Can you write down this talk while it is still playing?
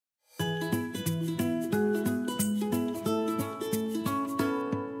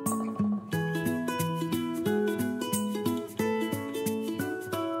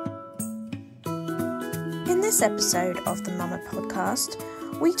In this episode of the Mama podcast,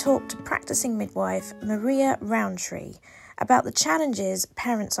 we talked to practicing midwife Maria Rowntree about the challenges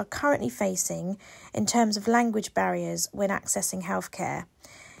parents are currently facing in terms of language barriers when accessing healthcare,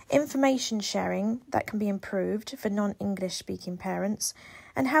 information sharing that can be improved for non-English speaking parents,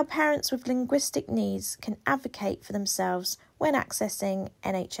 and how parents with linguistic needs can advocate for themselves when accessing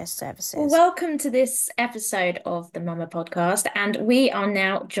NHS services. Well, welcome to this episode of the Mama podcast, and we are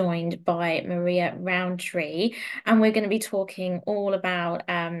now joined by Maria Rowntree, and we're going to be talking all about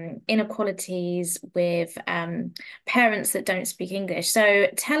inequalities with parents that don't speak English. So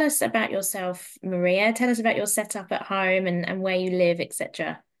tell us about yourself, Maria. Tell us about your setup at home and where you live,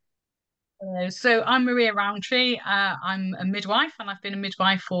 etc. So I'm Maria Rowntree. I'm a midwife, and I've been a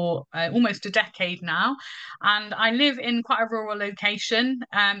midwife for almost a decade now. And I live in quite a rural location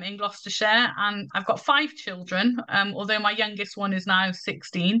in Gloucestershire, and I've got 5 children, although my youngest one is now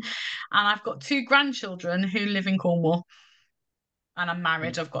 16. And I've got 2 grandchildren who live in Cornwall. And I'm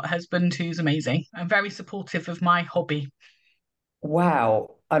married. I've got a husband who's amazing and very supportive of my hobby.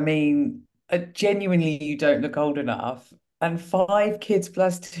 Wow. I mean, genuinely, you don't look old enough. And 5 kids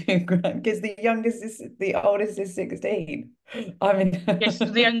plus 2 grandkids. The oldest is 16. I mean, Yes,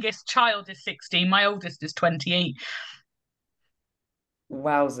 the youngest child is 16. My oldest is 28.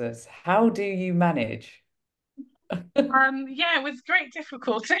 wowzers. How do you manage? Yeah, with great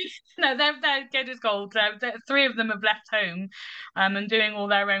difficulty. No, they're good as gold. 3 of them have left home, and doing all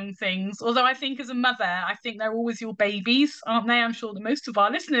their own things. Although I think as a mother, I think they're always your babies, aren't they? I'm sure that most of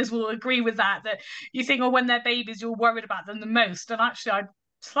our listeners will agree with that. That you think, oh, when they're babies, you're worried about them the most. And actually, I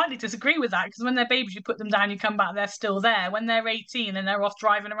slightly disagree with that because when they're babies, you put them down, you come back, they're still there. When they're 18 and they're off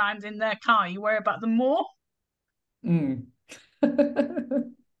driving around in their car, you worry about them more. Mm.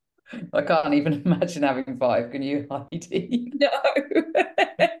 I can't even imagine having 5. Can you, Heidi? No,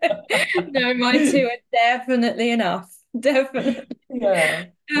 no, my 2 are definitely enough. Definitely. Yeah.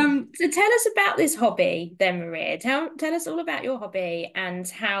 So tell us about this hobby then, Maria. Tell us all about your hobby and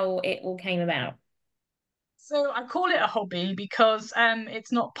how it all came about. So I call it a hobby because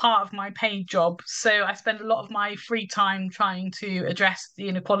it's not part of my paid job. So I spend a lot of my free time trying to address the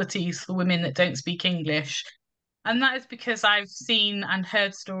inequalities for women that don't speak English. And that is because I've seen and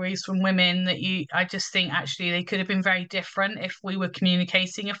heard stories from women that I just think actually they could have been very different if we were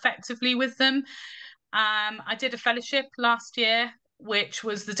communicating effectively with them. I did a fellowship last year, which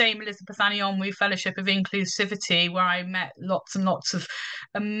was the Dame Elizabeth Anionwu Fellowship of Inclusivity, where I met lots and lots of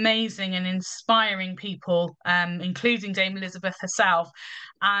amazing and inspiring people, including Dame Elizabeth herself.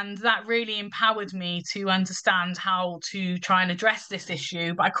 And that really empowered me to understand how to try and address this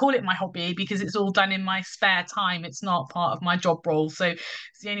issue. But I call it my hobby because it's all done in my spare time. It's not part of my job role. So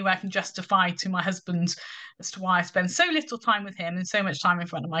it's the only way I can justify to my husband as to why I spend so little time with him and so much time in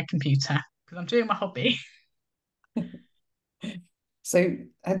front of my computer because I'm doing my hobby. So,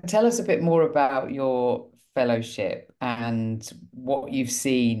 tell us a bit more about your fellowship and what you've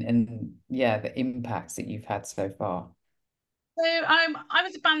seen and, yeah, the impacts that you've had so far. So I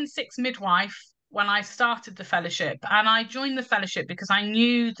was a band 6 midwife when I started the fellowship, and I joined the fellowship because I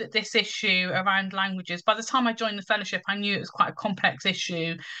knew that this issue around languages, by the time I joined the fellowship, I knew it was quite a complex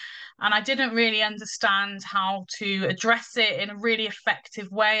issue. And I didn't really understand how to address it in a really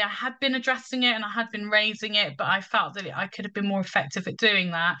effective way. I had been addressing it and I had been raising it, but I felt that I could have been more effective at doing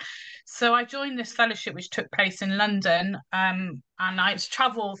that. So I joined this fellowship, which took place in London, and I had to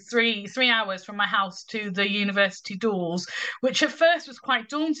travel three hours from my house to the university doors, which at first was quite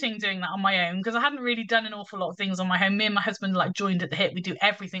daunting doing that on my own because I hadn't really done an awful lot of things on my own. Me and my husband like joined at the hip. We do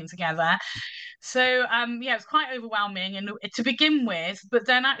everything together. So yeah, it was quite overwhelming and to begin with, but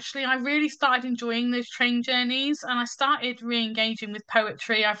then actually I really started enjoying those train journeys and I started re-engaging with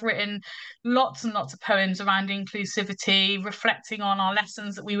poetry. I've written lots and lots of poems around inclusivity, reflecting on our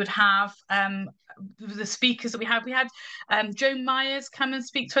lessons that we would have. The speakers that we had Joan Myers come and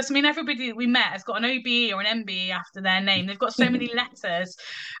speak to us. I mean, everybody that we met has got an OBE or an MBE after their name. They've got so many letters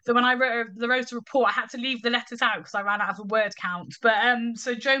that when I wrote a report, I had to leave the letters out because I ran out of a word count. But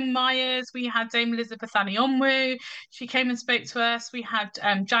so Joan Myers, we had Dame Elizabeth Anionwu. She came and spoke to us. We had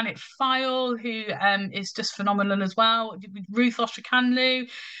Janet File, who is just phenomenal as well. Ruth Oshikanlu.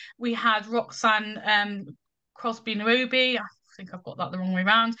 We had Roxanne Crosby Nairobi. I think I've got that the wrong way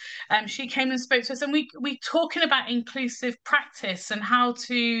around. She came and spoke to us, and we talking about inclusive practice and how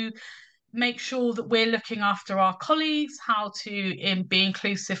to make sure that we're looking after our colleagues, how to be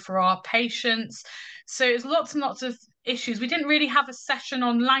inclusive for our patients. So it's lots and lots of issues. We didn't really have a session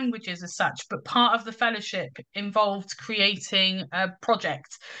on languages as such, but part of the fellowship involved creating a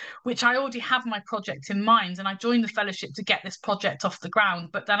project, which I already have my project in mind. And I joined the fellowship to get this project off the ground,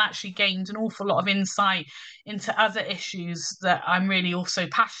 but then actually gained an awful lot of insight into other issues that I'm really also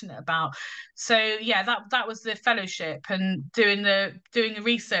passionate about. So yeah, that was the fellowship, and doing the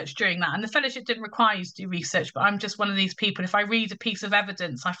research during that. And the fellowship didn't require you to do research, but I'm just one of these people. If I read a piece of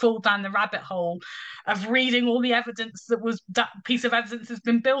evidence, I fall down the rabbit hole of reading all the evidence that piece of evidence has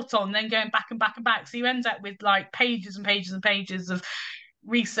been built on, then going back and back and back. So you end up with like pages and pages and pages of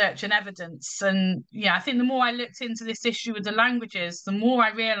research and evidence. And yeah, I think the more I looked into this issue with the languages, the more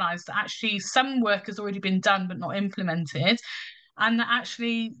I realized that actually some work has already been done but not implemented, and that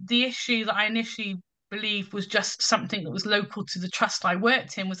actually the issue that I initially believed was just something that was local to the trust I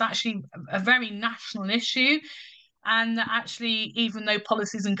worked in was actually a very national issue. And that actually, even though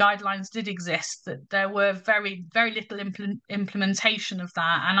policies and guidelines did exist, that there were very, very little implementation of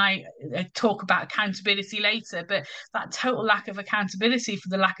that. And I talk about accountability later, but that total lack of accountability for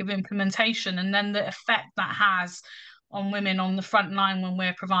the lack of implementation, and then the effect that has on women on the front line when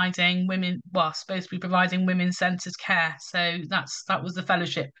we're providing women, well, supposed to be providing women-centred care. So that was the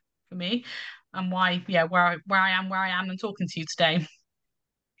fellowship for me, and why, yeah, where I am and talking to you today.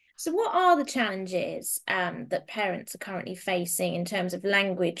 So what are the challenges that parents are currently facing in terms of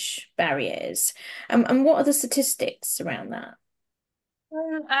language barriers? And what are the statistics around that?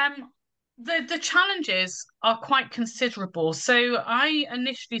 The challenges are quite considerable. So I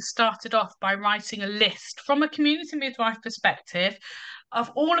initially started off by writing a list from a community midwife perspective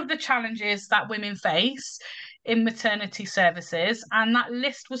of all of the challenges that women face in maternity services. And that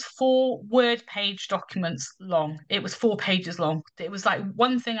list was 4 word page documents long. It was 4 pages long. It was like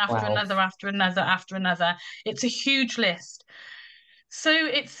one thing after Wow. another, after another, after another. It's a huge list. So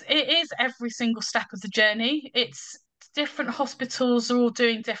it is every single step of the journey. It's different hospitals are all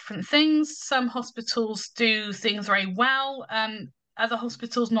doing different things. Some hospitals do things very well, other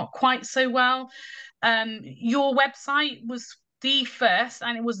hospitals not quite so well. Your website was the first,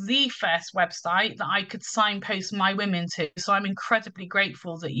 and it was the first website that I could signpost my women to. So I'm incredibly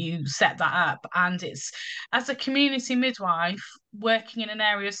grateful that you set that up. And it's, as a community midwife working in an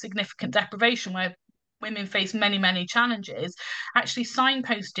area of significant deprivation where women face many, many challenges, actually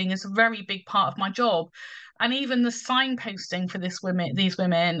signposting is a very big part of my job. And even the signposting for these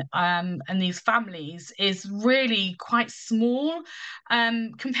women and these families is really quite small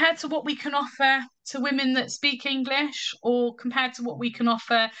compared to what we can offer to women that speak English, or compared to what we can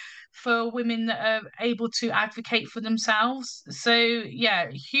offer for women that are able to advocate for themselves. So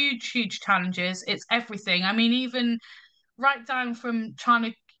yeah, huge challenges. It's everything. I mean, even right down from trying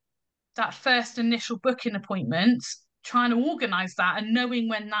to that first initial booking appointment, trying to organise that and knowing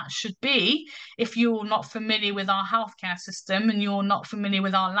when that should be, if you're not familiar with our healthcare system and you're not familiar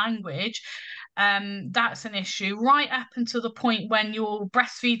with our language, that's an issue, right up until the point when you're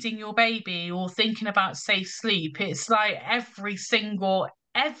breastfeeding your baby or thinking about safe sleep. It's like every single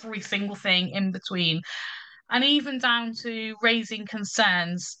thing in between, and even down to raising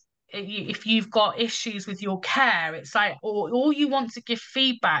concerns if you've got issues with your care. It's like, or you want to give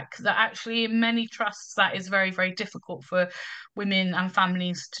feedback, that actually in many trusts that is very, very difficult for women and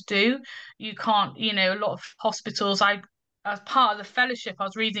families to do. You can't, a lot of hospitals, as part of the fellowship, I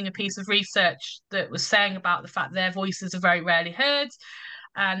was reading a piece of research that was saying about the fact their voices are very rarely heard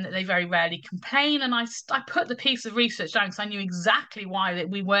and that they very rarely complain. And I put the piece of research down because I knew exactly why that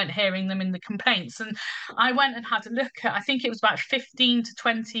we weren't hearing them in the complaints. And I went and had a look at, I think it was about 15 to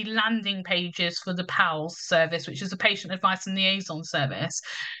 20 landing pages for the PALS service, which is the Patient Advice and Liaison Service.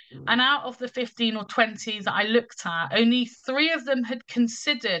 And out of the 15 or 20 that I looked at, only 3 of them had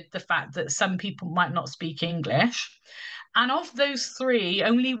considered the fact that some people might not speak English. And of those 3,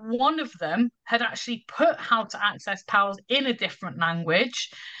 only 1 of them had actually put how to access PALS in a different language.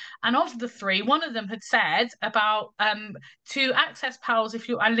 And of the 3, 1 of them had said about to access PALS, if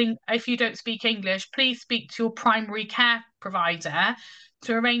you don't speak English, please speak to your primary care provider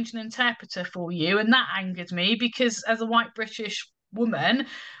to arrange an interpreter for you. And that angered me, because as a white British woman,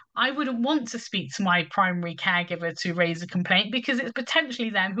 I wouldn't want to speak to my primary caregiver to raise a complaint, because it's potentially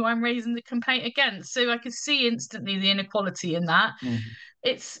them who I'm raising the complaint against. So I could see instantly the inequality in that.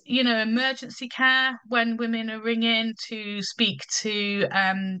 It's, emergency care, when women are ringing to speak to,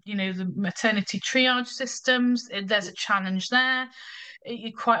 the maternity triage systems, there's a challenge there.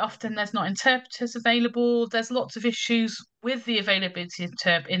 Quite often there's not interpreters available. There's lots of issues with the availability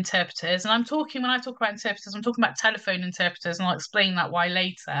of interpreters. And when I talk about interpreters, I'm talking about telephone interpreters, and I'll explain that why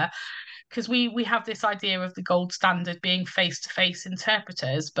later. because we have this idea of the gold standard being face-to-face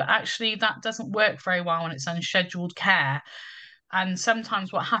interpreters, but actually that doesn't work very well when it's unscheduled care. And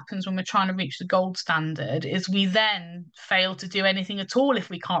sometimes what happens when we're trying to reach the gold standard is we then fail to do anything at all if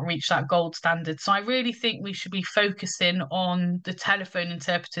we can't reach that gold standard. So I really think we should be focusing on the telephone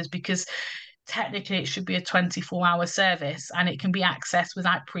interpreters, because technically it should be a 24-hour service and it can be accessed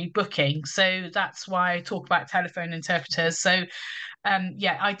without pre-booking. So that's why I talk about telephone interpreters. So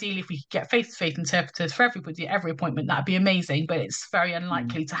yeah, ideally if we could get face-to-face interpreters for everybody at every appointment, that'd be amazing, but it's very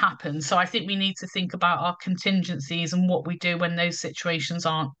unlikely to happen. So I think we need to think about our contingencies and what we do when those situations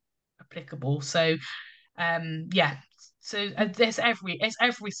aren't applicable. So yeah, so it's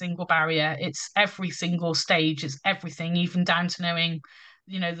every single barrier, it's every single stage, it's everything, even down to knowing,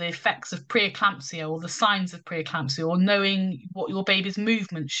 you know, the effects of preeclampsia or the signs of preeclampsia, or knowing what your baby's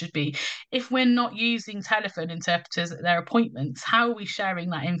movement should be. If we're not using telephone interpreters at their appointments, how are we sharing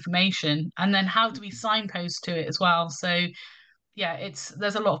that information? And then how do we signpost to it as well? So yeah,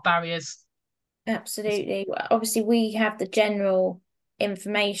 there's a lot of barriers. Absolutely. Obviously, we have the general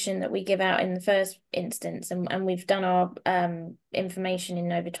information that we give out in the first instance, and we've done our information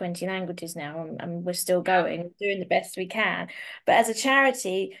in over 20 languages now, and we're still going, doing the best we can. But as a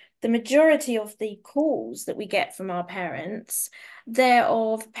charity, the majority of the calls that we get from our parents, they're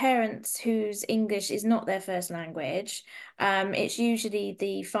of parents whose English is not their first language. It's usually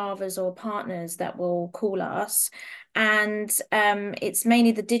the fathers or partners that will call us. And it's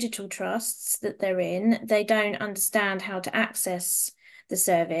mainly the digital trusts that they're in. They don't understand how to access the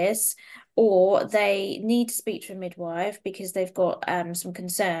service, or they need to speak to a midwife because they've got some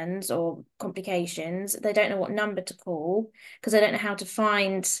concerns or complications. They don't know what number to call because they don't know how to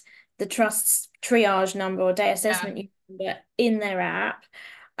find the trust's triage number or day assessment number in their app.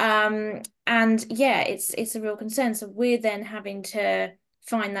 And yeah, it's a real concern. So we're then having to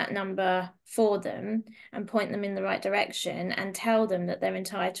find that number for them and point them in the right direction and tell them that they're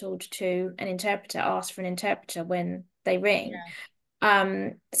entitled to an interpreter, ask for an interpreter when they ring.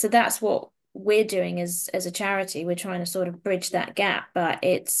 So that's what we're doing as a charity. We're trying to sort of bridge that gap, but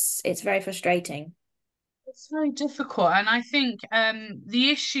it's very frustrating. It's very difficult. And I think the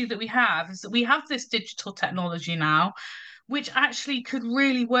issue that we have is that we have this digital technology now, which actually could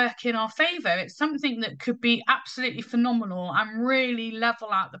really work in our favour. It's something that could be absolutely phenomenal and really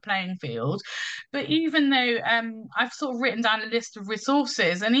level out the playing field. But even though I've sort of written down a list of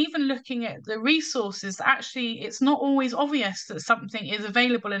resources, and even looking at the resources, actually it's not always obvious that something is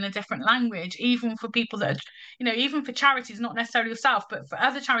available in a different language, even for people that are, you know, even for charities, not necessarily yourself, but for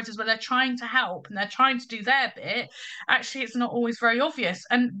other charities where they're trying to help and they're trying to do their bit, actually it's not always very obvious.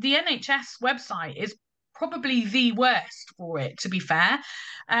 And the NHS website is probably the worst for it, to be fair.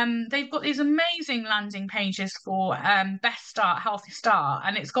 They've got these amazing landing pages for Best Start, Healthy Start,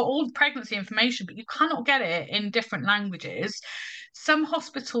 and it's got all the pregnancy information, but you cannot get it in different languages. Some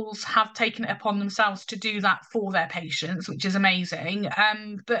hospitals have taken it upon themselves to do that for their patients, which is amazing.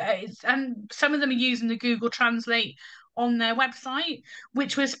 And some of them are using the Google Translate on their website,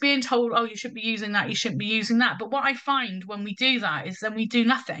 which was being told, oh, you shouldn't be using that, you shouldn't be using that. But what I find when we do that is then we do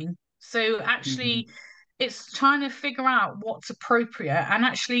nothing. So actually, it's trying to figure out what's appropriate, and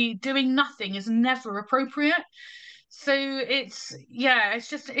actually doing nothing is never appropriate. So it's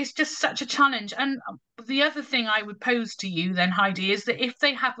just such a challenge. And the other thing I would pose to you then, Heidi, is that if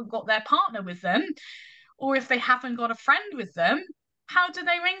they haven't got their partner with them, or if they haven't got a friend with them, how do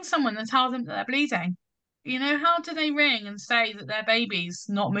they ring someone and tell them that they're bleeding? You know, how do they ring and say that their baby's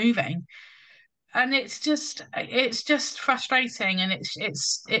not moving? And it's just frustrating, and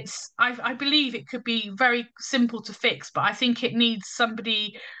I believe it could be very simple to fix, but I think it needs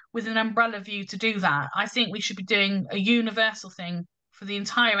somebody with an umbrella view to do that. I think we should be doing a universal thing for the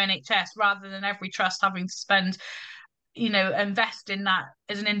entire NHS, rather than every trust having to spend, you know, invest in that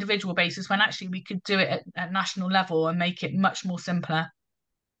as an individual basis, when actually we could do it at national level and make it much more simpler.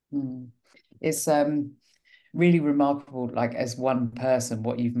 It's really remarkable, like as one person,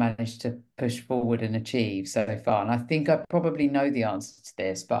 what you've managed to push forward and achieve so far. And I think I probably know the answer to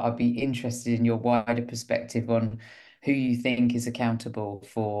this, but I'd be interested in your wider perspective on who you think is accountable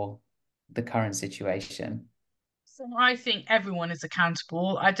for the current situation. So I think everyone is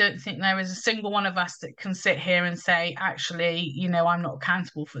accountable. I don't think there is a single one of us that can sit here and say, actually, you know, I'm not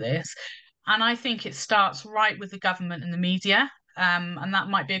accountable for this. And I think it starts right with the government and the media. And that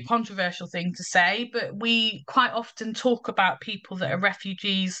might be a controversial thing to say, but we quite often talk about people that are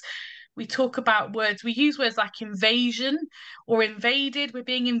refugees. We talk about words, we use words like invasion or invaded, we're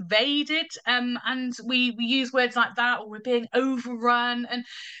being invaded. And we use words like that, or we're being overrun. And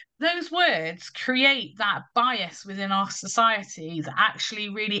those words create that bias within our society that actually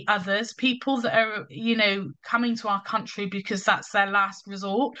really others people that are, coming to our country because that's their last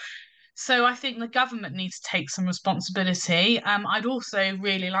resort. So I think the government needs to take some responsibility. I'd also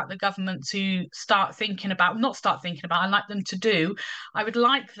really like the government to I'd like them to do. I would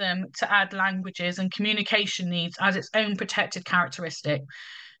like them to add languages and communication needs as its own protected characteristic,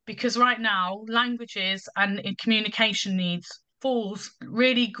 because right now languages and communication needs falls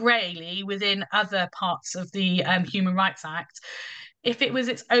really greyly within other parts of the Human Rights Act. If it was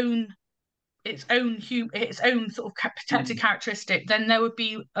its own sort of protected characteristic, then there would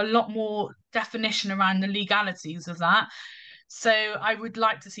be a lot more definition around the legalities of that. So I would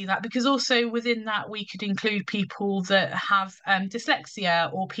like to see that, because also within that we could include people that have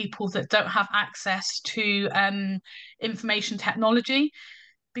dyslexia, or people that don't have access to information technology,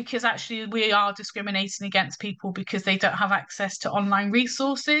 because actually we are discriminating against people because they don't have access to online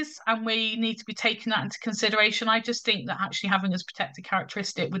resources, and we need to be taking that into consideration. I just think that actually having this protected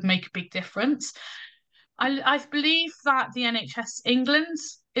characteristic would make a big difference. I believe that the NHS England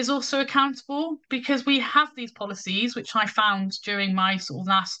is also accountable, because we have these policies, which I found during my sort of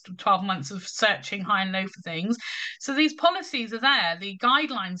last 12 months of searching high and low for things. So these policies are there, the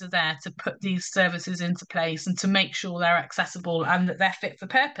guidelines are there to put these services into place and to make sure they're accessible and that they're fit for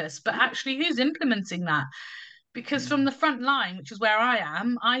purpose. But actually, who's implementing that? Because from the front line, which is where I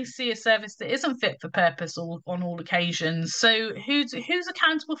am, I see a service that isn't fit for purpose on all occasions. So who's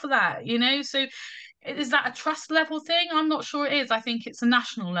accountable for that? So is that a trust level thing? I'm not sure it is. I think it's a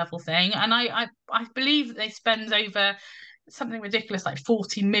national level thing. And I believe that they spend over something ridiculous like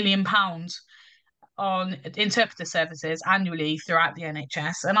 £40 million on interpreter services annually throughout the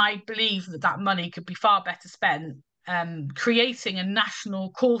NHS. And I believe that that money could be far better spent creating a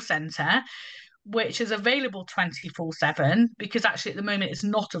national call centre which is available 24/7, because actually at the moment it's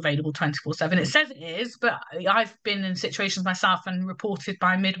not available 24/7. It says it is, but I've been in situations myself and reported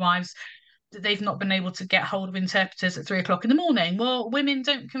by midwives that they've not been able to get hold of interpreters at 3 o'clock in the morning. Well, women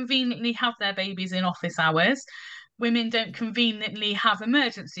don't conveniently have their babies in office hours. Women don't conveniently have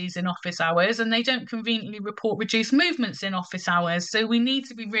emergencies in office hours, and they don't conveniently report reduced movements in office hours. So we need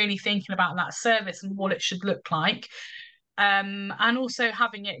to be really thinking about that service and what it should look like. And also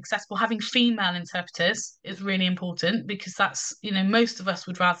having it accessible, having female interpreters is really important, because that's, most of us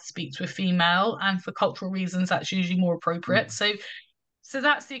would rather speak to a female, and for cultural reasons, that's usually more appropriate. So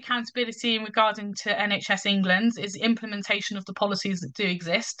that's the accountability in regarding to NHS England, is the implementation of the policies that do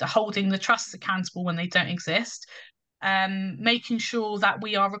exist, holding the trusts accountable when they don't exist, making sure that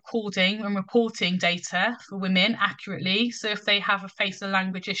we are recording and reporting data for women accurately. So if they have a face of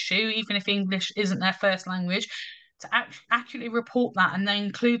language issue, even if English isn't their first language, to accurately report that and then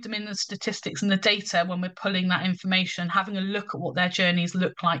include them in the statistics and the data when we're pulling that information, having a look at what their journeys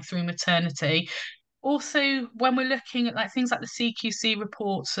look like through maternity. Also, when we're looking at like things like the CQC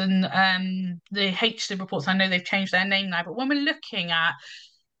reports and the HDIB reports, I know they've changed their name now, but when we're looking at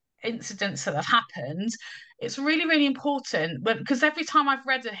incidents that have happened, it's really, really important. But because every time I've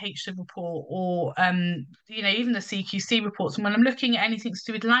read a HDIB report, or even the CQC reports, and when I'm looking at anything to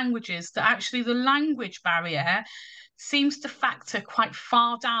do with languages, that actually the language barrier seems to factor quite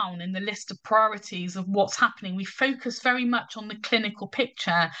far down in the list of priorities of what's happening. We focus very much on the clinical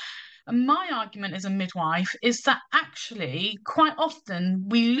picture. And my argument as a midwife is that actually, quite often,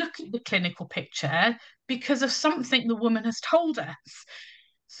 we look at the clinical picture because of something the woman has told us.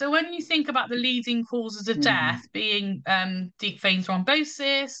 So when you think about the leading causes of death being deep vein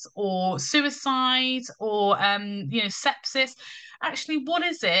thrombosis, or suicide, or sepsis, actually, what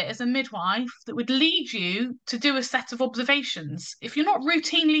is it as a midwife that would lead you to do a set of observations? If you're not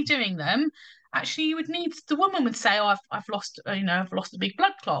routinely doing them, actually you would need, the woman would say, oh, I've lost a big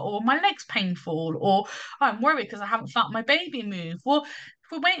blood clot, or my leg's painful, or oh, I'm worried because I haven't felt my baby move. Well,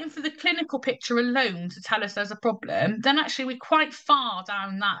 if we're waiting for the clinical picture alone to tell us there's a problem, then actually we're quite far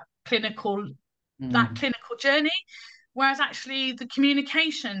down that clinical journey. Whereas actually the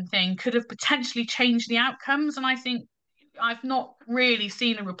communication thing could have potentially changed the outcomes. And I think I've not really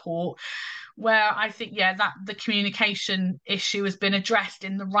seen a report where I think, that the communication issue has been addressed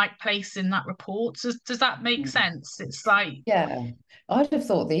in the right place in that report. Does that make sense? It's like... Yeah, I'd have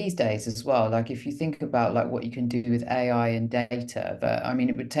thought these days as well, like if you think about like what you can do with AI and data, that I mean,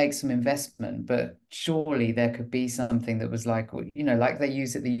 it would take some investment, but surely there could be something that was like, like they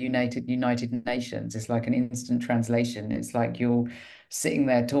use at the United Nations. It's like an instant translation. It's like you're sitting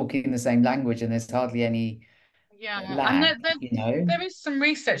there talking the same language and there's hardly any Yeah, and lack, you know? there is some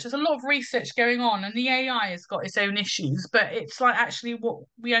research. There's a lot of research going on, and the AI has got its own issues. But it's like actually what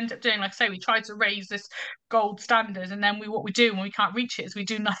we end up doing, like I say, we try to raise this gold standard, and then what we do when we can't reach it is we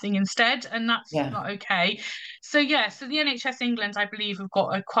do nothing instead, and that's Yeah. not okay. So yeah, so the NHS England, I believe, have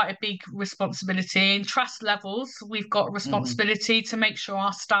got quite a big responsibility. In trust levels, we've got responsibility to make sure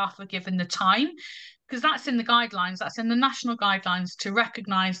our staff are given the time, because that's in the guidelines, that's in the national guidelines, to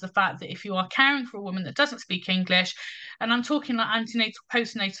recognise the fact that if you are caring for a woman that doesn't speak English, and I'm talking like antenatal,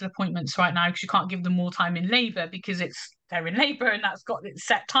 postnatal appointments right now, because you can't give them more time in labour because they're in labour and that's got its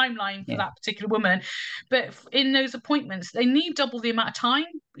set timeline for that particular woman. But in those appointments, they need double the amount of time.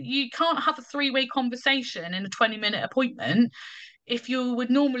 You can't have a three-way conversation in a 20-minute appointment if you would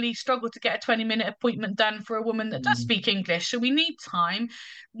normally struggle to get a 20-minute appointment done for a woman that does speak English. So we need time.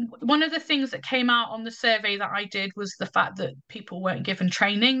 One of the things that came out on the survey that I did was the fact that people weren't given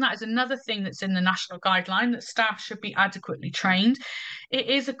training. That is another thing that's in the national guideline, that staff should be adequately trained. It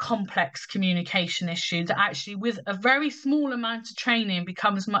is a complex communication issue that actually, with a very small amount of training,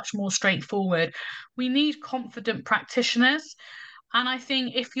 becomes much more straightforward. We need confident practitioners. And I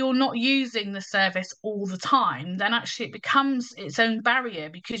think if you're not using the service all the time, then actually it becomes its own barrier,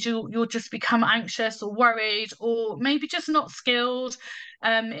 because you'll just become anxious or worried, or maybe just not skilled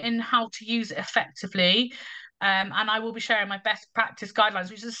in how to use it effectively. And I will be sharing my best practice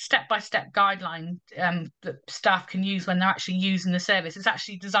guidelines, which is a step-by-step guideline that staff can use when they're actually using the service. It's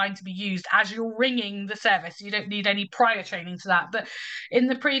actually designed to be used as you're ringing the service. You don't need any prior training to that. But in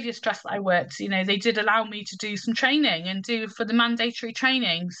the previous trust that I worked, they did allow me to do some training and do for the mandatory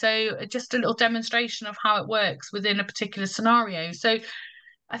training. So just a little demonstration of how it works within a particular scenario. So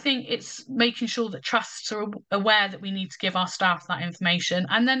I think it's making sure that trusts are aware that we need to give our staff that information.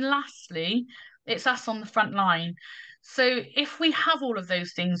 And then lastly, it's us on the front line. So if we have all of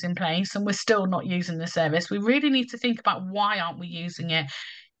those things in place and we're still not using the service, we really need to think about why aren't we using it.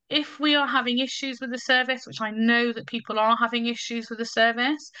 If we are having issues with the service, which I know that people are having issues with the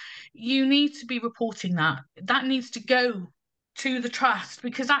service, you need to be reporting that. That needs to go to the trust,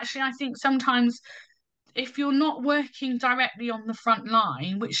 because actually I think sometimes if you're not working directly on the front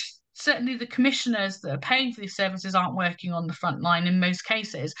line, which certainly the commissioners that are paying for these services aren't working on the front line in most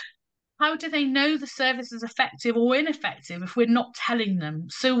cases, how do they know the service is effective or ineffective if we're not telling them?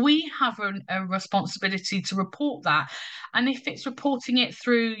 So we have a responsibility to report that. And if it's reporting it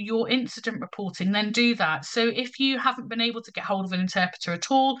through your incident reporting, then do that. So if you haven't been able to get hold of an interpreter at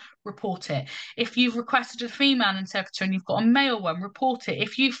all, report it. If you've requested a female interpreter and you've got a male one, report it.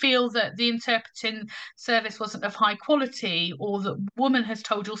 If you feel that the interpreting service wasn't of high quality, or that woman has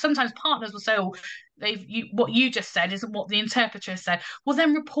told you, or sometimes partners will say, oh, what you just said isn't what the interpreter said, well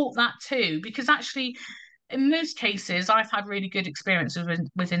then report that too, because actually in most cases I've had really good experiences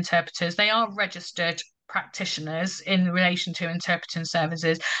with interpreters. They are registered practitioners in relation to interpreting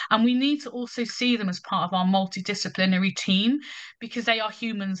services, and we need to also see them as part of our multidisciplinary team, because they are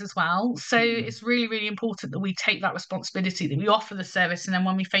humans as well. So it's really, really important that we take that responsibility, that we offer the service, and then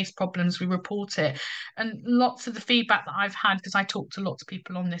when we face problems we report it. And lots of the feedback that I've had, because I talk to lots of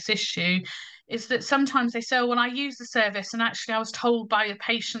people on this issue, is that sometimes they say, oh, well, I use the service and actually I was told by a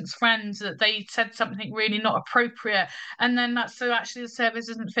patient's friends that they said something really not appropriate, and then that's, so actually the service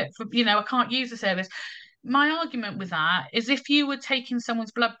isn't fit for, I can't use the service. My argument with that is, if you were taking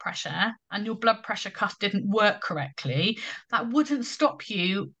someone's blood pressure and your blood pressure cuff didn't work correctly, that wouldn't stop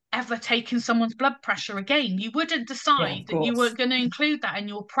you ever taking someone's blood pressure again. You wouldn't decide that you weren't going to include that in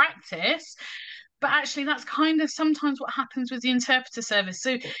your practice. But actually, that's kind of sometimes what happens with the interpreter service.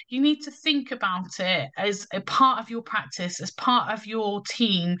 So you need to think about it as a part of your practice, as part of your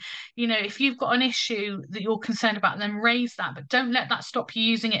team. If you've got an issue that you're concerned about, then raise that, but don't let that stop you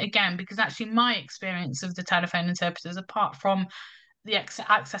using it again. Because actually, my experience of the telephone interpreters, apart from the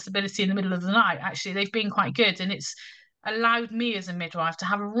accessibility in the middle of the night, actually, they've been quite good. And it's allowed me as a midwife to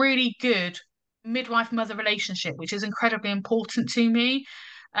have a really good midwife-mother relationship, which is incredibly important to me.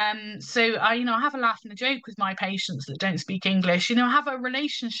 So I have a laugh and a joke with my patients that don't speak English. I have a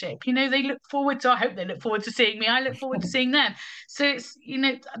relationship. They look forward to, I hope they look forward to seeing me. I look forward to seeing them. So it's,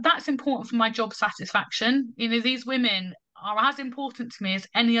 that's important for my job satisfaction. These women are as important to me as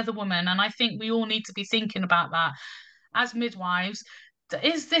any other woman. And I think we all need to be thinking about that as midwives.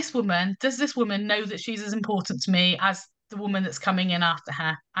 Does this woman know that she's as important to me as the woman that's coming in after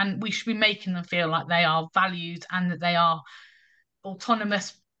her? And we should be making them feel like they are valued and that they are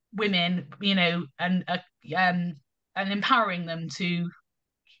autonomous women, and empowering them to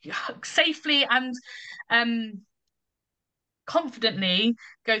safely and confidently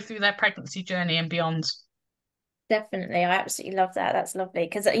go through their pregnancy journey and beyond. Definitely. I absolutely love that. That's lovely.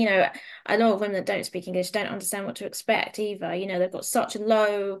 Because, you know, a lot of women that don't speak English don't understand what to expect either. You know, they've got such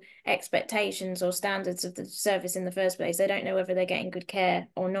low expectations or standards of the service in the first place. They don't know whether they're getting good care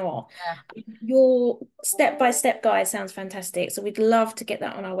or not. Yeah. Your step-by-step guide sounds fantastic. So we'd love to get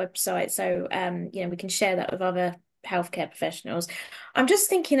that on our website. So, you know, we can share that with other healthcare professionals. I'm just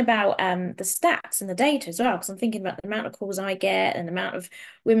thinking about the stats and the data as well, because I'm thinking about the amount of calls I get and the amount of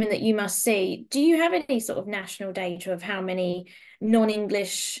women that you must see. Do you have any sort of national data of how many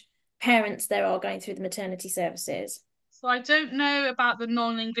non-English parents there are going through the maternity services? So I don't know about the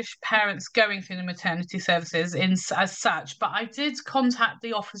non-English parents going through the maternity services as such, but I did contact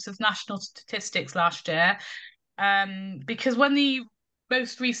the Office of National Statistics last year, because when the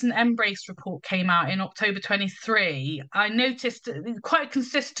most recent Embrace report came out in October 23, I noticed quite a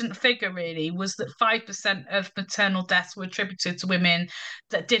consistent figure really was that 5% of maternal deaths were attributed to women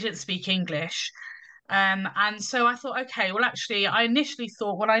that didn't speak English. And so I thought, okay, well, actually, I initially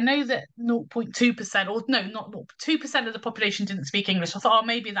thought, well, I know that 0.2%, or no, not 2% of the population didn't speak English. I thought, oh,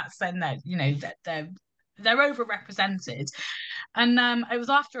 maybe that's then that, you know, that they're overrepresented. And it was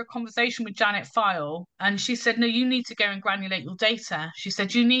after a conversation with Janet File, and she said, no, you need to go and granulate your data. She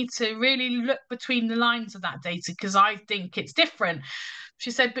said, you need to really look between the lines of that data because I think it's different.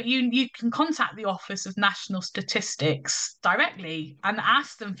 She said, but you can contact the Office of National Statistics directly and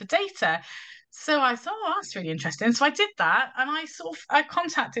ask them for data. So I thought, oh, that's really interesting. So I did that, and I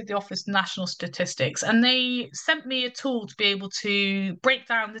contacted the Office of National Statistics, and they sent me a tool to be able to break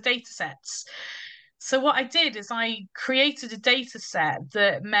down the data sets. So what I did is I created a data set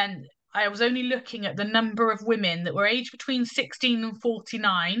that meant I was only looking at the number of women that were aged between 16 and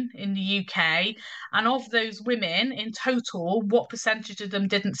 49 in the UK. And of those women in total, what percentage of them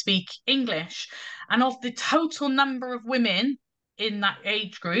didn't speak English? And of the total number of women in that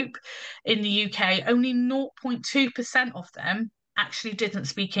age group in the UK, only 0.2% of them actually didn't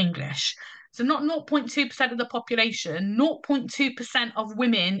speak English. So not 0.2% of the population, 0.2% of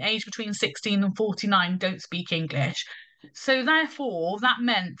women aged between 16 and 49 don't speak English. So therefore, that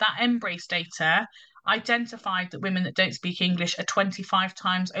meant that Embrace data identified that women that don't speak English are 25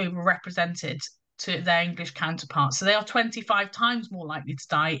 times overrepresented to their English counterparts. So they are 25 times more likely to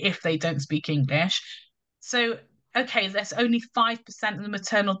die if they don't speak English. So, okay, there's only 5% of the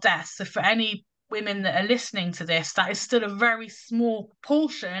maternal deaths. So for any women that are listening to this, that is still a very small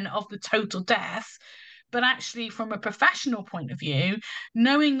portion of the total death. But actually, from a professional point of view,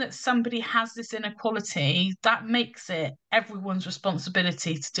 knowing that somebody has this inequality, that makes it everyone's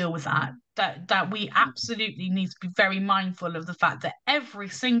responsibility to deal with that. That we absolutely need to be very mindful of the fact that every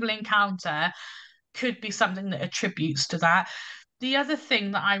single encounter could be something that attributes to that. The other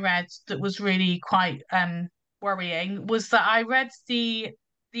thing that I read that was really quite worrying was that I read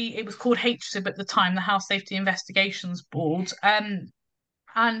it was called HSIB at the time, the Health Safety Investigations Board, and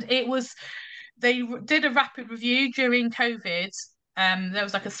it was they did a rapid review during COVID. There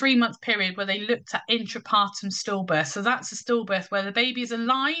was like a 3-month period where they looked at intrapartum stillbirth. So that's a stillbirth where the baby is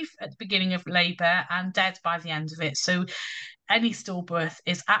alive at the beginning of labour and dead by the end of it. So any stillbirth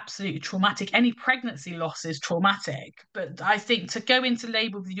is absolutely traumatic. Any pregnancy loss is traumatic. But I think to go into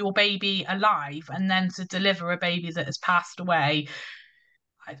labour with your baby alive and then to deliver a baby that has passed away,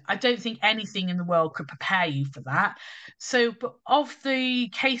 I don't think anything in the world could prepare you for that. So, but of the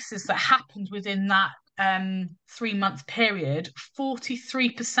cases that happened within that 3-month period,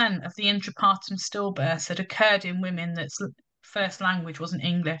 43% of the intrapartum stillbirths had occurred in women that's first language wasn't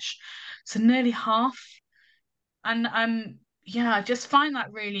English. So nearly half. And yeah, I just find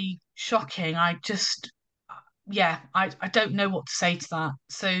that really shocking. I don't know what to say to that.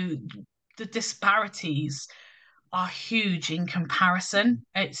 So the disparities are huge in comparison.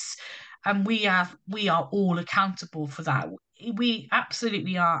 And we are all accountable for that. We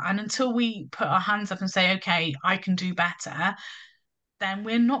absolutely are. And until we put our hands up and say, okay, I can do better, then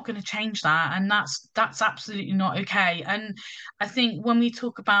we're not going to change that. And that's absolutely not okay. And I think when we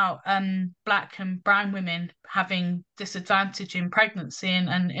talk about Black and brown women having disadvantage in pregnancy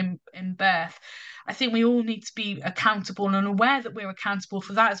and in birth, I think we all need to be accountable and aware that we're accountable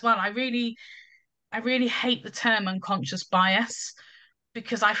for that as well. I really hate the term unconscious bias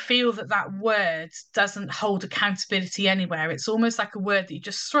because I feel that that word doesn't hold accountability anywhere. It's almost like a word that you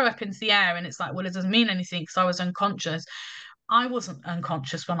just throw up into the air and it's like, well, it doesn't mean anything because I was unconscious. I wasn't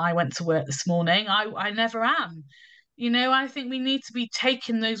unconscious when I went to work this morning. I never am. You know, I think we need to be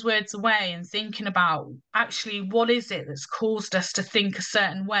taking those words away and thinking about actually what is it that's caused us to think a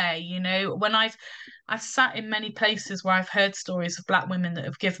certain way. You know, when I've sat in many places where I've heard stories of Black women that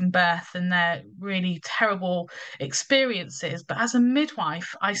have given birth and they're really terrible experiences. But as a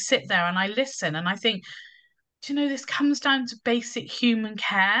midwife, I sit there and I listen and I think, do you know, this comes down to basic human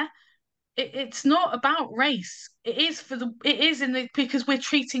care. It's not about race. It is because we're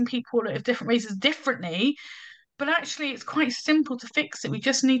treating people of different races differently, but actually it's quite simple to fix it. We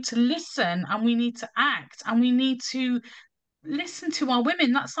just need to listen, and we need to act, and we need to listen to our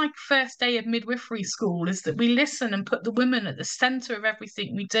women. That's like first day of midwifery school, is that we listen and put the women at the center of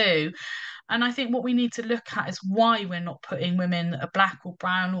everything we do. And I think what we need to look at is why we're not putting women that are black or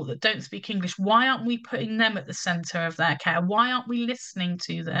brown or that don't speak English. Why aren't we putting them at the center of their care? Why aren't we listening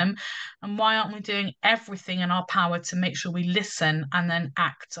to them? And why aren't we doing everything in our power to make sure we listen and then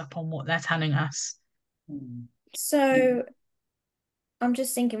act upon what they're telling us? So I'm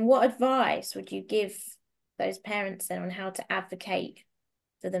just thinking, what advice would you give those parents then on how to advocate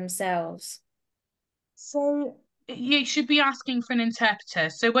for themselves? So you should be asking for an interpreter.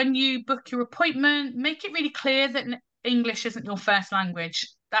 So when you book your appointment, make it really clear that English isn't your first language.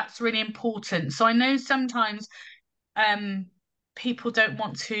 That's really important. So I know sometimes people don't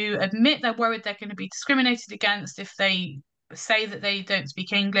want to admit they're worried they're going to be discriminated against if they say that they don't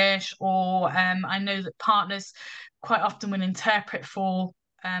speak English, or I know that partners quite often will interpret for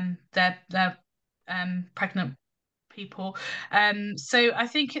their pregnant people. So I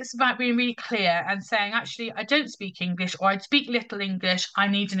think it's about being really clear and saying, actually, I don't speak English, or I speak little English, I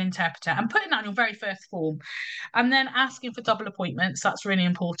need an interpreter, and putting that on your very first form. And then asking for double appointments. That's really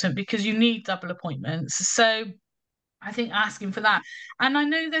important because you need double appointments. So I think asking for that. And I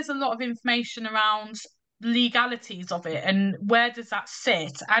know there's a lot of information around legalities of it and where does that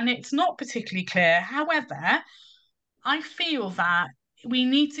sit, and it's not particularly clear. However, I feel that we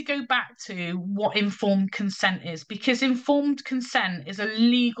need to go back to what informed consent is, because informed consent is a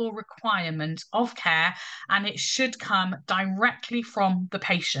legal requirement of care, and it should come directly from the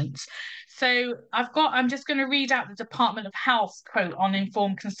patient. So I'm just going to read out the Department of Health quote on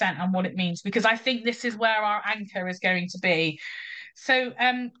informed consent and what it means, because I think this is where our anchor is going to be. So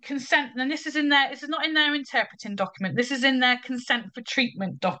consent, and this is not in their interpreting document, this is in their consent for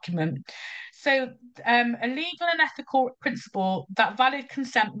treatment document. So a legal and ethical principle that valid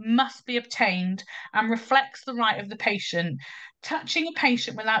consent must be obtained and reflects the right of the patient. Touching a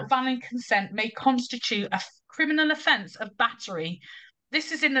patient without valid consent may constitute a criminal offence of battery.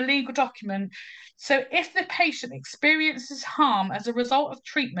 This is in the legal document. So if the patient experiences harm as a result of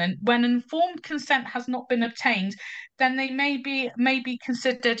treatment when informed consent has not been obtained, then they may be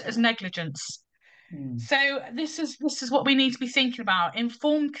considered as negligence. So this is what we need to be thinking about.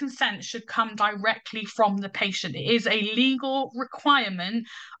 Informed consent should come directly from the patient. It is a legal requirement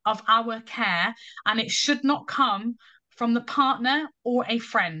of our care, and it should not come from the partner or a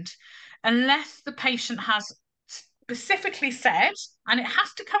friend, unless the patient has specifically said, and it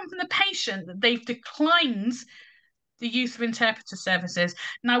has to come from the patient, that they've declined the use of interpreter services.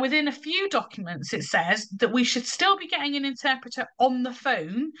 Now, within a few documents, it says that we should still be getting an interpreter on the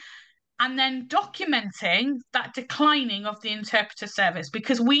phone and then documenting that declining of the interpreter service,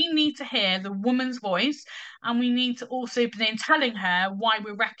 because we need to hear the woman's voice, and we need to also be telling her why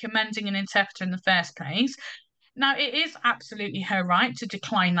we're recommending an interpreter in the first place. Now, it is absolutely her right to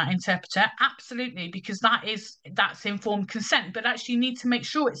decline that interpreter, absolutely, because that's informed consent. But actually, you need to make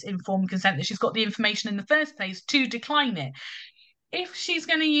sure it's informed consent, that she's got the information in the first place to decline it. If she's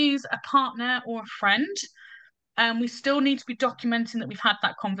going to use a partner or a friend, we still need to be documenting that we've had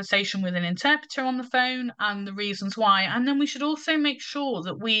that conversation with an interpreter on the phone and the reasons why. And then we should also make sure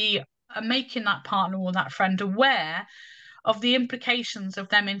that we are making that partner or that friend aware of the implications of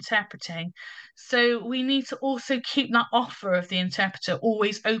them interpreting. So we need to also keep that offer of the interpreter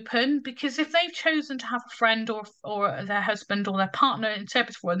always open, because if they've chosen to have a friend or their husband or their partner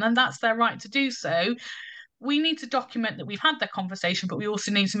interpret for them, then that's their right to do so. We need to document that we've had that conversation, but we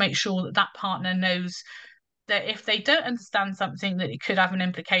also need to make sure that that partner knows that if they don't understand something, that it could have an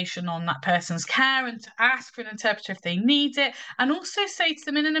implication on that person's care, and to ask for an interpreter if they need it, and also say to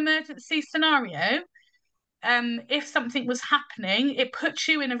them in an emergency scenario, if something was happening, it puts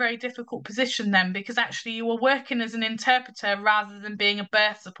you in a very difficult position then, because actually you were working as an interpreter rather than being a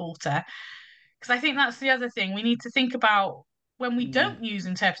birth supporter. Because I think that's the other thing we need to think about when we don't use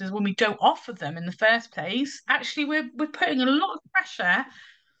interpreters, when we don't offer them in the first place. Actually, we're putting a lot of pressure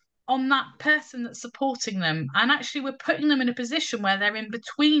on that person that's supporting them, and actually we're putting them in a position where they're in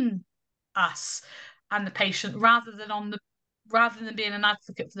between us and the patient, rather than being an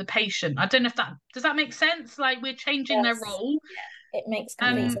advocate for the patient. I don't know if that does that make sense. Like, we're changing their role. Yeah, it makes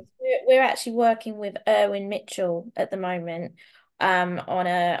complete sense. We're actually working with Erwin Mitchell at the moment on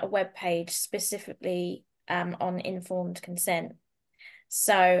a web page specifically on informed consent.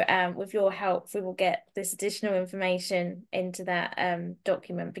 So with your help, we will get this additional information into that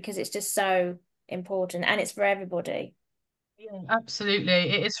document, because it's just so important, and it's for everybody. Yeah, absolutely.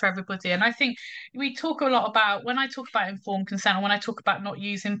 It is for everybody. And I think we talk a lot about, when I talk about informed consent, or when I talk about not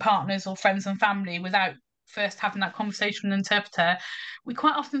using partners or friends and family without first having that conversation with an interpreter, we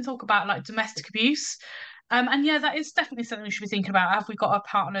quite often talk about like domestic abuse. And yeah, that is definitely something we should be thinking about. Have we got a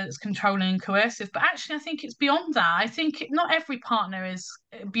partner that's controlling and coercive? But actually, I think it's beyond that. I think not every partner is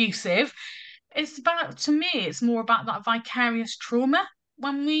abusive. It's about, to me, it's more about that vicarious trauma.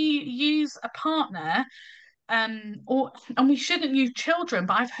 When we use a partner, or and we shouldn't use children,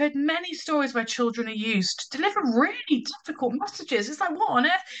 but I've heard many stories where children are used to deliver really difficult messages. It's like, what on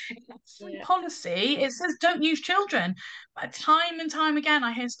earth? Every policy, it says don't use children, but time and time again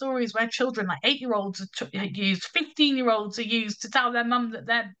I hear stories where children, like 8-year-olds, are used, 15-year-olds are used to tell their mum that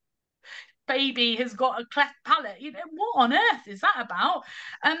their baby has got a cleft palate. What on earth is that about?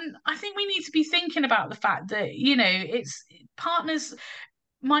 I think we need to be thinking about the fact that, it's partners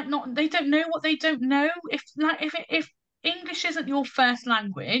might not, they don't know what they don't know. If English isn't your first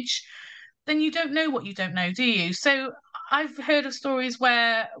language, then you don't know what you don't know, do you? So I've heard of stories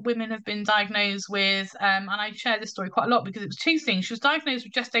where women have been diagnosed with, and I share this story quite a lot because it was two things. She was diagnosed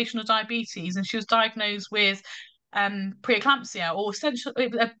with gestational diabetes, and she was diagnosed with preeclampsia, or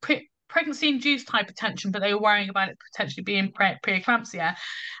essentially pregnancy-induced hypertension, but they were worrying about it potentially being preeclampsia.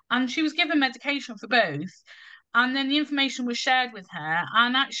 And she was given medication for both. And then the information was shared with her,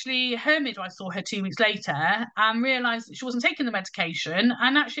 and actually her midwife saw her 2 weeks later and realised that she wasn't taking the medication.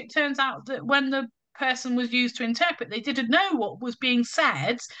 And actually it turns out that when the person was used to interpret, they didn't know what was being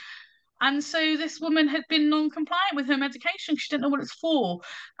said. And so this woman had been non-compliant with her medication. She didn't know what it's for.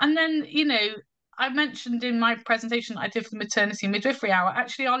 And then, I mentioned in my presentation that I did for the maternity and midwifery hour,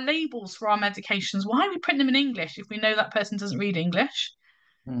 actually our labels for our medications, why we print them in English if we know that person doesn't read English?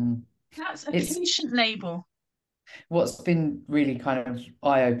 That's a patient label. What's been really kind of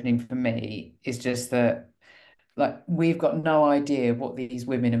eye-opening for me is just that, like, we've got no idea what these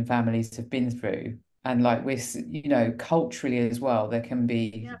women and families have been through. And like we're, culturally as well, there can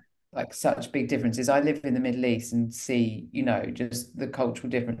be like such big differences. I live in the Middle East and see, just the cultural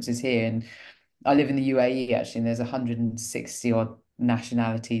differences here. And I live in the UAE actually, and there's 160 odd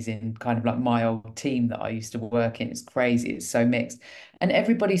nationalities in kind of like my old team that I used to work in. It's crazy. It's so mixed, and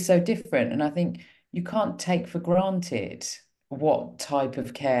everybody's so different. And I think you can't take for granted what type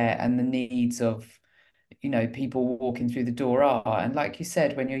of care and the needs of, people walking through the door are. And like you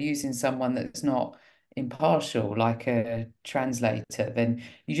said, when you're using someone that's not impartial, like a translator, then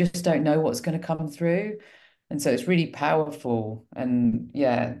you just don't know what's going to come through. And so it's really powerful. And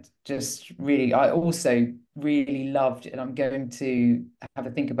yeah, just really, I also really loved, and I'm going to have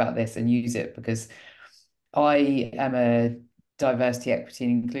a think about this and use it, because I am a diversity, equity,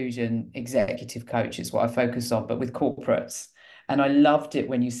 and inclusion executive coach. Is what I focus on, but with corporates. And I loved it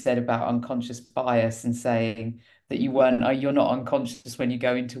when you said about unconscious bias and saying that you're not unconscious when you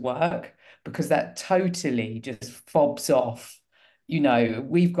go into work, because that totally just fobs off.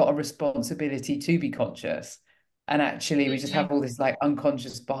 We've got a responsibility to be conscious. And actually, we just have all this like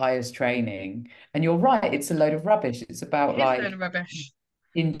unconscious bias training. And you're right, it's a load of rubbish. It's about It is a load like of rubbish.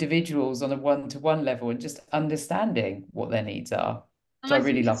 Individuals on a one-to-one level and just understanding what their needs are. And So I I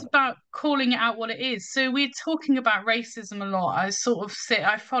really think love it's about calling it out what it is. So we're talking about racism a lot.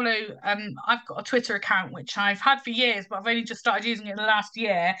 I follow, I've got a Twitter account which I've had for years, but I've only just started using it in the last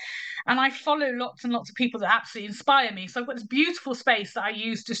year. And I follow lots and lots of people that absolutely inspire me. So I've got this beautiful space that I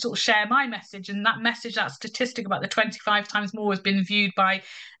use to sort of share my message. And that statistic about the 25 times more has been viewed by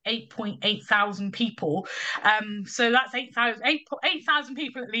 8.8 thousand people. So that's 8,000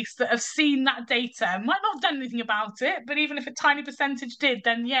 people at least that have seen that data. Might not have done anything about it, but even if a tiny percentage did,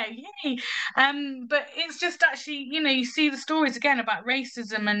 then yeah, yay. But it's just actually, you see the stories again about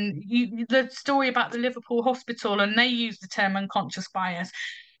racism, and the story about the Liverpool hospital, and they use the term unconscious bias.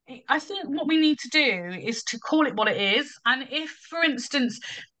 I think what we need to do is to call it what it is. And if, for instance,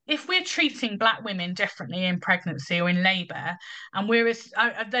 if we're treating Black women differently in pregnancy or in labour, and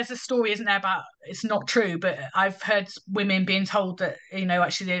there's a story, isn't there, about, it's not true, but I've heard women being told that,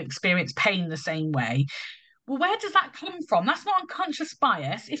 actually they experience pain the same way. Well, where does that come from? That's not unconscious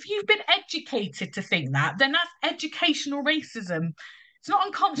bias. If you've been educated to think that, then that's educational racism. It's not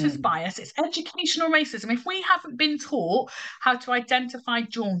unconscious bias, it's educational racism. If we haven't been taught how to identify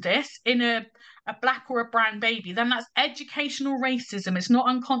jaundice in a Black or a brown baby, then that's educational racism. It's not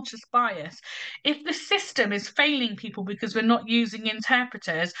unconscious bias. If the system is failing people because we're not using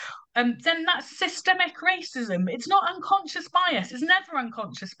interpreters, then that's systemic racism. It's not unconscious bias. It's never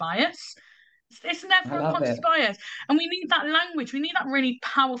unconscious bias. It's I never love unconscious it. bias. And we need that language. We need that really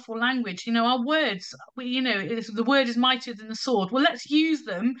powerful language. Our words, the word is mightier than the sword. Well, let's use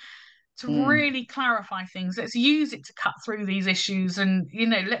them to really clarify things. Let's use it to cut through these issues, and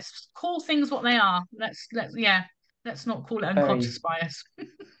let's call things what they are. Let's not call it unconscious bias.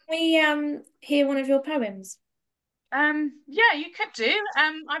 We hear one of your poems. Yeah, you could do.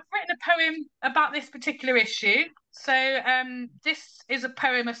 I've written a poem about this particular issue. So this is a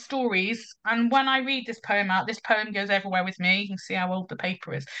poem of stories, and when I read this poem out, this poem goes everywhere with me. You can see how old the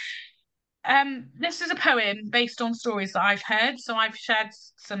paper is. This is a poem based on stories that I've heard, so I've shared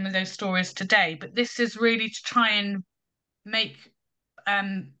some of those stories today, but this is really to try and make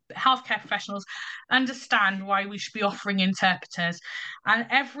healthcare professionals understand why we should be offering interpreters. And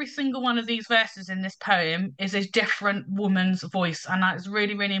every single one of these verses in this poem is a different woman's voice, and that's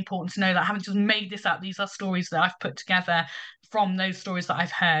really, really important to know that I haven't just made this up. These are stories that I've put together from those stories that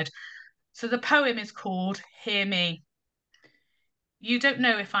I've heard. So the poem is called Hear Me. You don't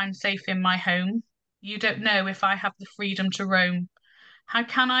know if I'm safe in my home. You don't know if I have the freedom to roam. How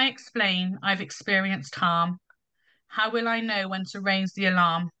can I explain I've experienced harm? How will I know when to raise the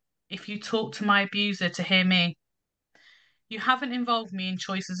alarm if you talk to my abuser to hear me? You haven't involved me in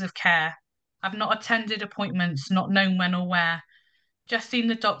choices of care. I've not attended appointments, not known when or where. Just seen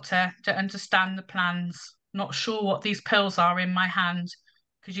the doctor, don't understand the plans. Not sure what these pills are in my hand,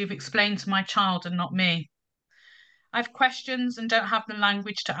 because you've explained to my child and not me. I've questions and don't have the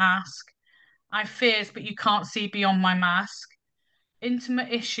language to ask. I've fears, but you can't see beyond my mask.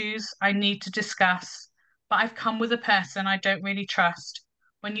 Intimate issues I need to discuss, but I've come with a person I don't really trust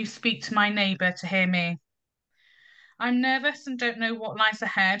when you speak to my neighbour to hear me. I'm nervous and don't know what lies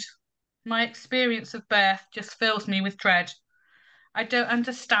ahead. My experience of birth just fills me with dread. I don't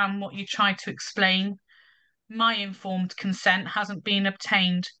understand what you try to explain. My informed consent hasn't been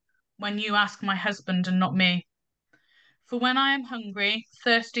obtained when you ask my husband and not me. For when I am hungry,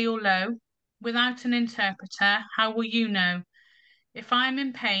 thirsty or low, without an interpreter, how will you know? If I am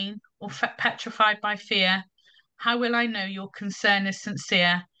in pain or petrified by fear, how will I know your concern is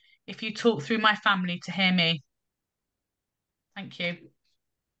sincere if you talk through my family to hear me? Thank you.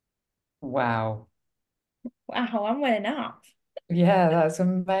 Wow. Wow, I'm welling up. Yeah, that's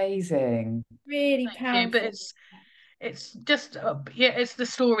amazing. Really Thank powerful. you. But it's just it's the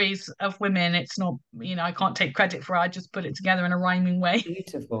stories of women. It's not, I can't take credit for it. I just put it together in a rhyming way.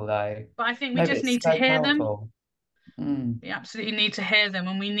 Beautiful though. But I think we No, but just it's need to so hear them. powerful. We absolutely need to hear them,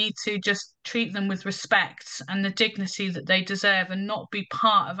 and we need to just treat them with respect and the dignity that they deserve, and not be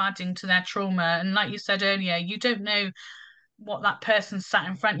part of adding to their trauma. And like you said earlier, you don't know what that person sat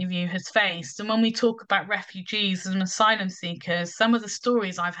in front of you has faced. And when we talk about refugees and asylum seekers, some of the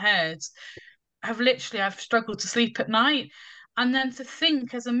stories I've heard I've struggled to sleep at night. And then to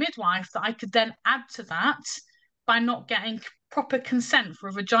think as a midwife that I could then add to that by not getting proper consent for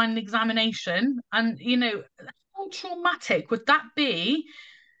a vaginal examination. And, how traumatic would that be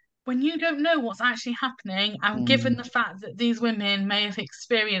when you don't know what's actually happening? And given the fact that these women may have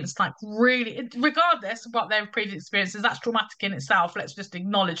experienced, like, really, regardless of what their previous experiences, that's traumatic in itself. Let's just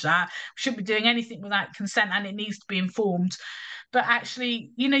acknowledge that. We shouldn't be doing anything without consent, and it needs to be informed. But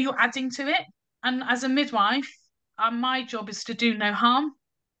actually, you're adding to it. And as a midwife, my job is to do no harm.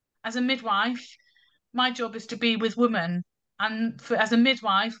 As a midwife, my job is to be with women. And as a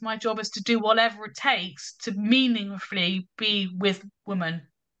midwife, my job is to do whatever it takes to meaningfully be with women.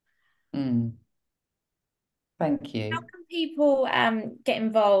 Thank How you. can people get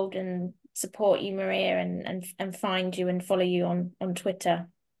involved and support you, Maria, and find you and follow you on Twitter?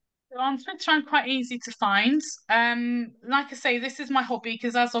 So on Twitter, I'm quite easy to find. Like I say, this is my hobby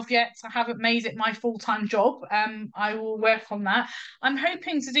because as of yet, I haven't made it my full-time job. I will work on that. I'm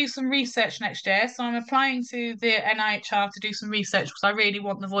hoping to do some research next year. So I'm applying to the NHS to do some research because I really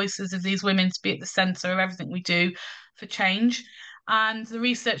want the voices of these women to be at the centre of everything we do for change. And the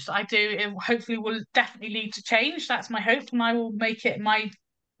research that I do, it hopefully will definitely lead to change. That's my hope, and I will make it my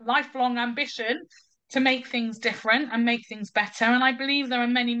lifelong ambition to make things different and make things better. And I believe there are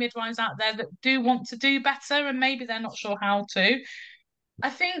many midwives out there that do want to do better, and maybe they're not sure how to. I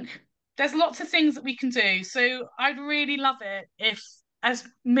think there's lots of things that we can do. So I'd really love it if, as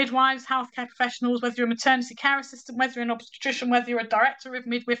midwives, healthcare professionals, whether you're a maternity care assistant, whether you're an obstetrician, whether you're a director of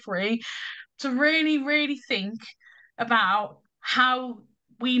midwifery, to really, really think about how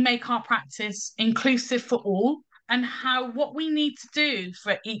we make our practice inclusive for all, and what we need to do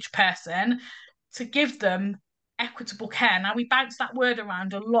for each person to give them equitable care. Now we bounce that word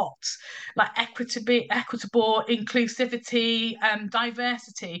around a lot, like equitable, inclusivity,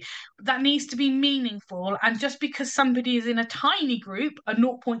 diversity. That needs to be meaningful. And just because somebody is in a tiny group, a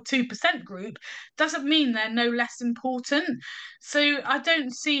 0.2% group, doesn't mean they're no less important. So I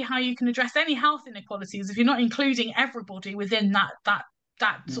don't see how you can address any health inequalities if you're not including everybody within that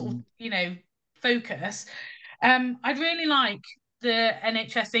sort of, focus. I'd really like the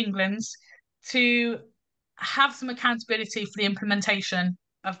NHS England to have some accountability for the implementation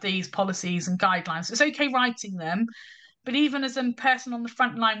of these policies and guidelines. It's okay writing them, but even as a person on the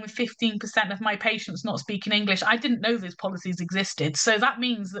front line with 15% of my patients not speaking English, I didn't know those policies existed. So that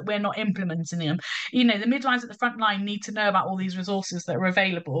means that we're not implementing them. The midwives at the front line need to know about all these resources that are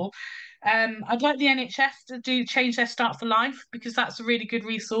available. I'd like the NHS to change their Start for Life, because that's a really good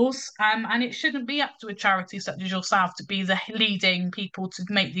resource. And it shouldn't be up to a charity such as yourself to be the leading people to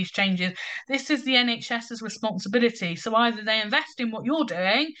make these changes. This is the NHS's responsibility. So either they invest in what you're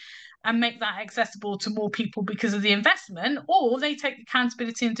doing and make that accessible to more people because of the investment, or they take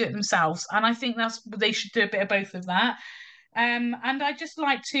accountability and do it themselves. And I think they should do a bit of both of that. And I just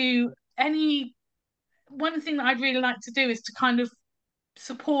like to one thing that I'd really like to do is to kind of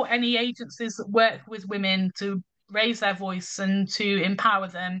support any agencies that work with women to raise their voice and to empower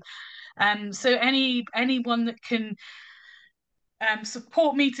them. So anyone that can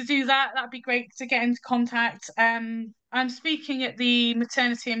support me to do that, that'd be great to get into contact. I'm speaking at the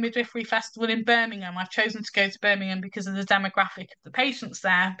Maternity and Midwifery Festival in Birmingham. I've chosen to go to Birmingham because of the demographic of the patients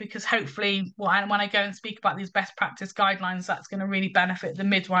there, because hopefully when I go and speak about these best practice guidelines, that's going to really benefit the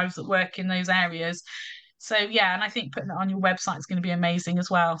midwives that work in those areas. So yeah, and I think putting it on your website is going to be amazing as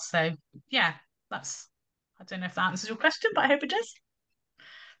well. So yeah, I don't know if that answers your question, but I hope it does.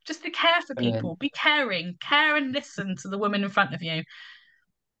 Just to care for people, be caring, care and listen to the woman in front of you.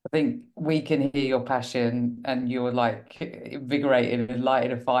 I think we can hear your passion, and you're like invigorated and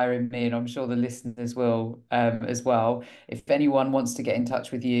lighted a fire in me, and I'm sure the listeners will as well. If anyone wants to get in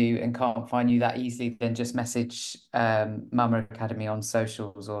touch with you and can't find you that easily, then just message Mama Academy on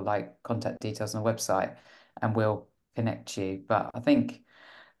socials, or like contact details on the website, and we'll connect you. But I think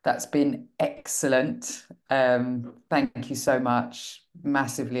that's been excellent. Thank you so much.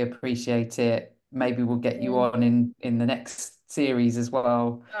 Massively appreciate it. Maybe we'll get you on in the next series as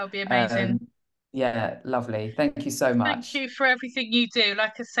well. That would be amazing. Yeah, lovely. Thank you so much. Thank you for everything you do.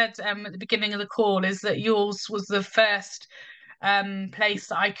 Like I said at the beginning of the call, is that yours was the first place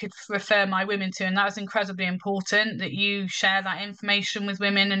that I could refer my women to, and that was incredibly important, that you share that information with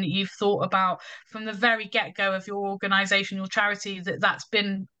women, and that you've thought about from the very get-go of your organisation, your charity, that's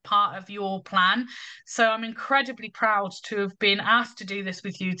been part of your plan. So I'm incredibly proud to have been asked to do this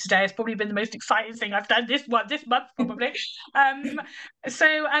with you today. It's probably been the most exciting thing I've done this month probably. So,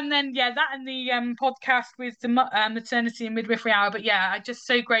 and then that and the podcast with the maternity and midwifery hour. But yeah, I'm just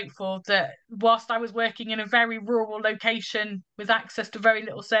so grateful that whilst I was working in a very rural location with access to very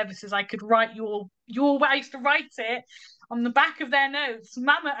little services, I could write your I used to write it on the back of their notes,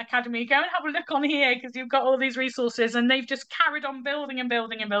 Mama Academy, go and have a look on here because you've got all these resources, and they've just carried on building and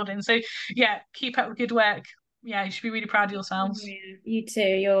building and building. So yeah, keep up with good work. Yeah, you should be really proud of yourselves. You too.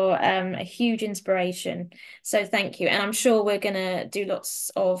 You're a huge inspiration. So thank you. And I'm sure we're gonna do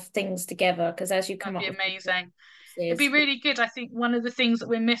lots of things together, because as you come up, that'd be amazing. It'd be really good. I think one of the things that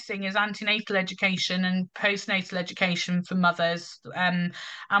we're missing is antenatal education and postnatal education for mothers. And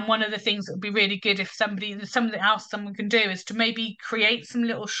one of the things that would be really good if something else someone can do is to maybe create some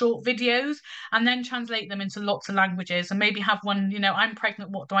little short videos and then translate them into lots of languages, and maybe have one, I'm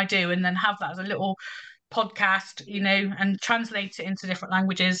pregnant, what do I do? And then have that as a little podcast, and translate it into different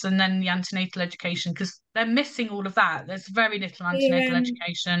languages, and then the antenatal education, because they're missing all of that. There's very little antenatal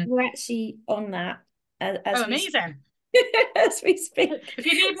education. We're actually on that. Amazing. As we speak. If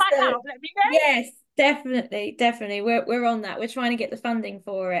you need my help, let me know. Yes, definitely. We're on that. We're trying to get the funding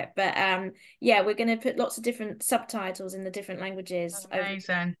for it, but yeah, we're going to put lots of different subtitles in the different languages.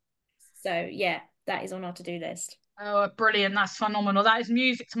 Amazing. So yeah, that is on our to-do list. Oh, brilliant! That's phenomenal. That is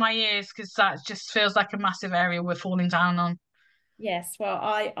music to my ears, because that just feels like a massive area we're falling down on. Yes, well,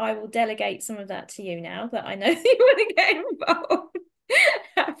 I will delegate some of that to you now that I know that you want to get involved.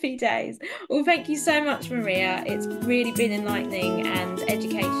 Happy days. Well, thank you so much, Maria. It's really been enlightening and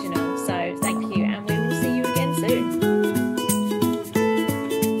educational. So thank you.